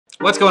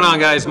What's going on,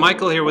 guys?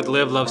 Michael here with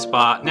Live Love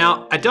Spa.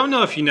 Now, I don't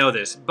know if you know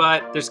this,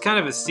 but there's kind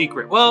of a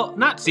secret. Well,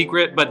 not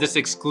secret, but this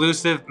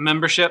exclusive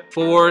membership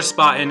for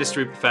spa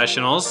industry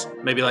professionals,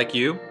 maybe like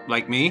you,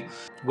 like me,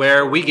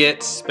 where we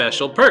get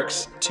special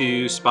perks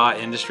to spa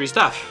industry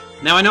stuff.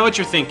 Now, I know what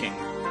you're thinking.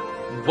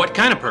 What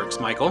kind of perks,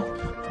 Michael?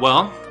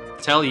 Well,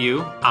 tell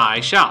you I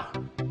shall.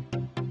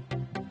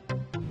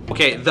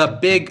 Okay, the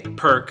big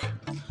perk,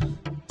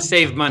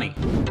 save money.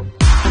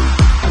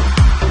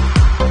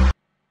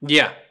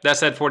 Yeah, that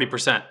said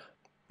 40%.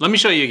 Let me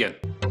show you again.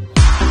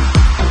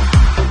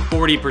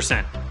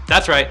 40%.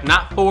 That's right,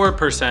 not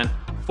 4%,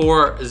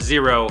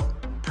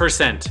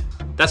 40%.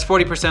 That's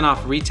 40%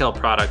 off retail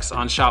products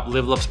on shop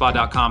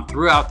livelovespa.com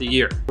throughout the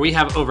year. We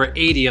have over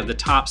 80 of the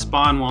top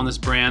spa and wellness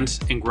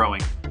brands and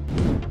growing.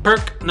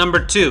 Perk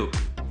number 2,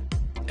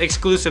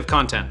 exclusive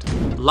content.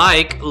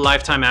 Like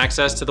lifetime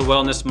access to the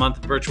Wellness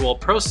Month Virtual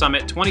Pro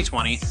Summit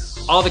 2020,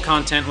 all the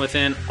content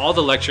within, all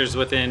the lectures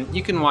within,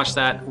 you can watch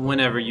that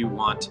whenever you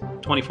want,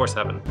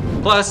 24/7.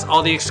 Plus,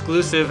 all the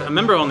exclusive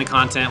member-only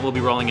content will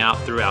be rolling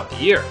out throughout the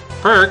year.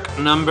 Perk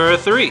number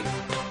 3.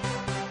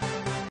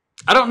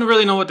 I don't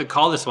really know what to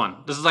call this one.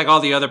 This is like all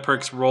the other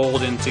perks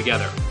rolled in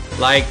together.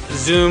 Like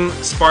Zoom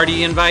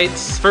Sparty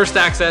invites, first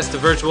access to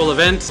virtual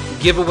events,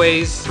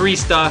 giveaways, free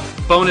stuff,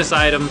 bonus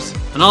items,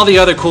 and all the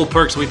other cool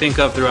perks we think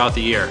of throughout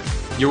the year.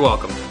 You're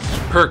welcome.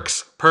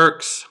 Perks,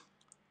 perks,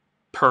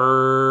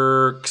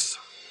 perks.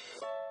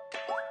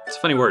 It's a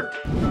funny word.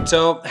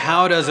 So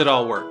how does it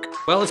all work?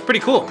 Well, it's pretty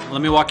cool.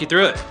 Let me walk you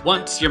through it.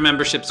 Once your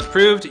membership's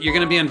approved, you're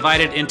gonna be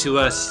invited into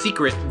a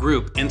secret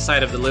group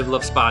inside of the Live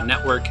Love Spa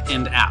network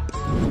and app.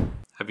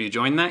 Have you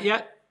joined that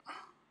yet?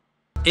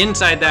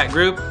 Inside that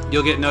group,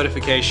 you'll get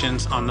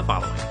notifications on the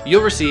following.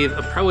 You'll receive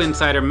a Pro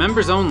Insider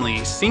members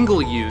only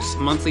single-use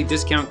monthly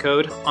discount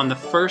code on the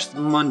first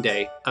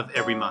Monday of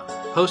every month,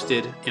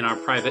 posted in our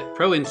private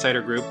Pro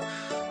Insider group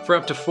for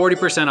up to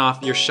 40%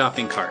 off your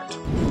shopping cart.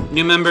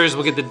 New members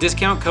will get the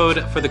discount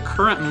code for the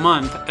current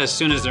month as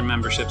soon as their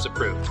membership's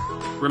approved.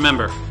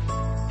 Remember,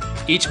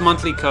 each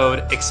monthly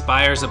code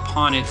expires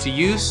upon its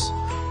use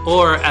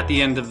or at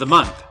the end of the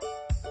month.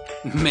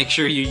 Make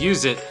sure you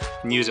use it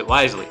and use it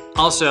wisely.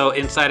 Also,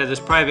 inside of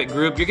this private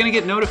group, you're gonna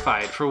get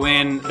notified for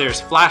when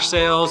there's flash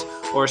sales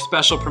or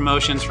special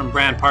promotions from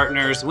brand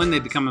partners when they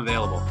become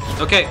available.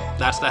 Okay,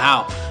 that's the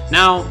how.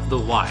 Now, the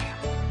why.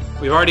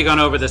 We've already gone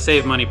over the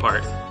save money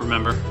part,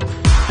 remember?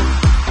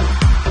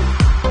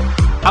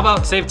 How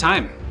about save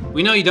time?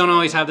 We know you don't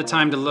always have the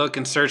time to look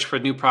and search for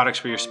new products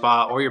for your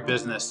spa or your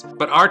business,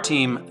 but our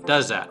team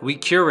does that. We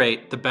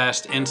curate the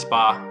best in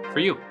spa for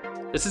you.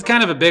 This is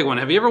kind of a big one.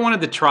 Have you ever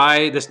wanted to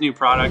try this new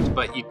product,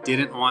 but you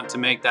didn't want to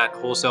make that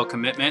wholesale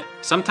commitment?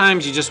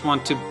 Sometimes you just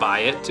want to buy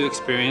it to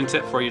experience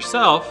it for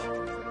yourself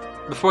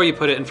before you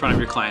put it in front of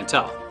your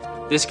clientele.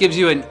 This gives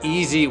you an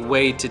easy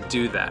way to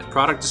do that.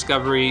 Product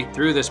discovery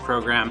through this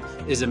program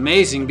is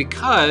amazing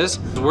because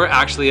we're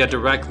actually a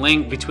direct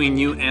link between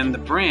you and the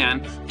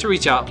brand to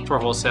reach out for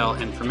wholesale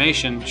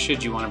information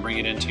should you want to bring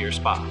it into your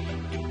spa.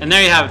 And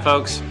there you have it,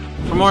 folks.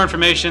 For more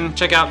information,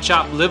 check out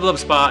shop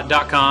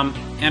livelovespa.com,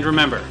 and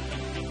remember,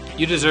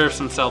 you deserve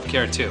some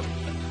self-care too.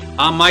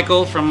 I'm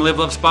Michael from Live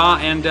Love Spa,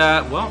 and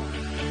well,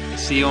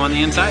 see you on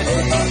the inside.